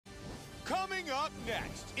Coming up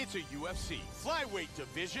next, it's a UFC flyweight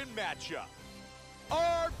division matchup.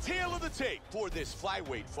 Our tale of the tape for this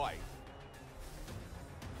flyweight fight.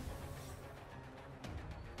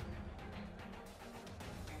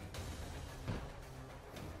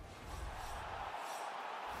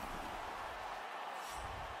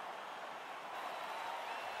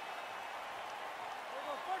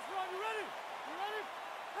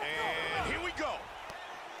 And here we go.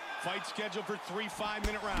 Fight scheduled for 3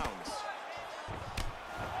 5-minute rounds.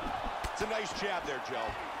 It's a nice jab there, Joe.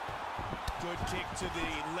 Good kick to the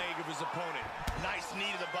leg of his opponent. Nice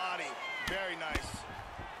knee to the body. Very nice.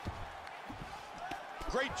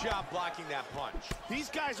 Great job blocking that punch. These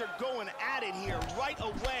guys are going at it here right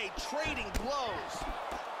away, trading blows.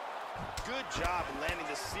 Good job in landing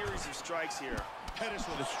this series of strikes here. Pettis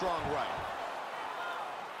with a strong right.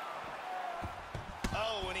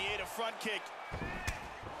 Oh, and he ate a front kick.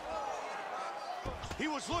 He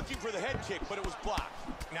was looking for the head kick, but it was blocked.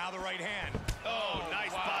 Now the right hand. Oh,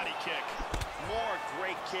 nice body kick. More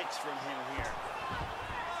great kicks from him here.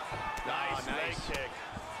 Nice leg kick.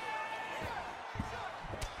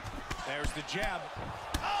 There's the jab.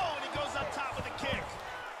 Oh, and he goes up top with a kick.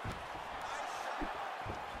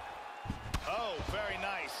 Oh, very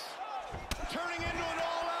nice. Turning into an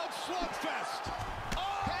all-out slugfest.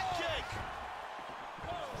 Oh! Head kick.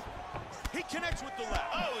 He connects with the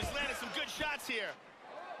left. Oh, he's landed some good shots here.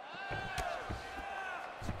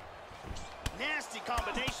 Nasty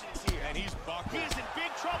combinations here. And he's buckled. He is in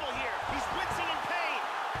big trouble here. He's wincing in pain.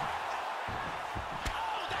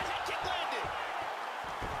 Oh, that head kick landed.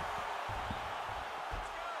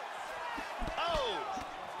 Oh,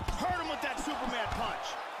 hurt him with that Superman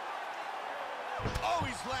punch. Oh,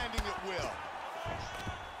 he's landing at will.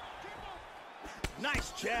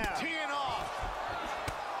 Nice jab. Teeing off.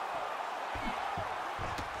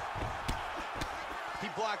 He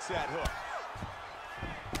blocks that hook.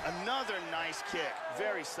 Another nice kick.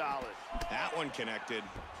 Very solid. That one connected.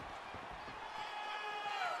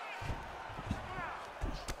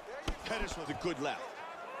 Pettis with a good left.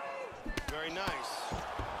 Very nice.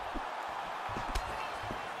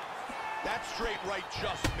 That straight right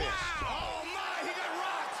just missed. Oh, my, he got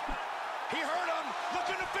rocked. He hurt him,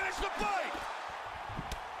 looking to finish the fight.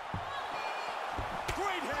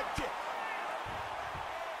 Great head kick.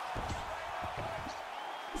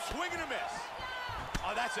 Swing and a miss.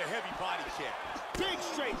 Oh, that's a heavy body kick. Big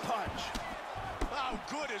straight punch. How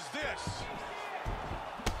good is this?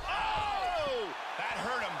 Oh! That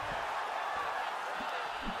hurt him.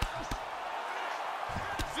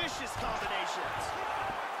 Vicious combinations.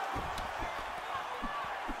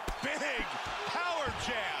 Big power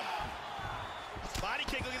jab. Body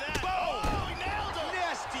kick, look at that. Boom! Oh, he nailed him.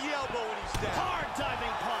 Nasty elbow when he's down. Hard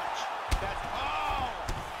diving punch. That's, oh!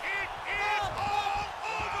 It is all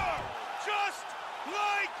over! Just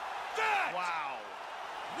like that! Wow.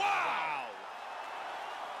 Wow!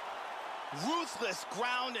 Ruthless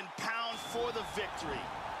ground and pound for the victory.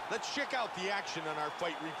 Let's check out the action on our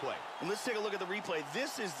fight replay. And let's take a look at the replay.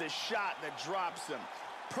 This is the shot that drops him.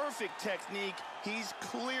 Perfect technique. He's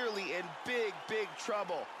clearly in big, big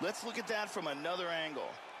trouble. Let's look at that from another angle.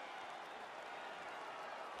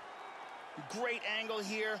 Great angle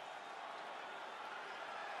here.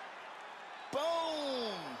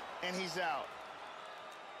 Boom! And he's out.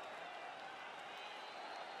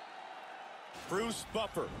 Bruce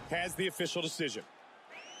Buffer has the official decision.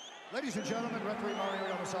 Ladies and gentlemen, referee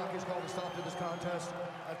Mario Yamasaki has called a stop to this contest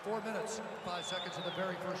at 4 minutes, 5 seconds in the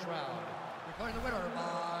very first round. Declaring the winner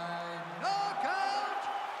by knockout,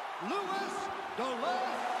 Louis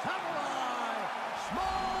Dolores Samurai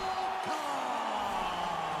Smolka.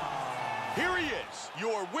 Here he is,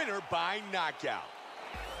 your winner by knockout.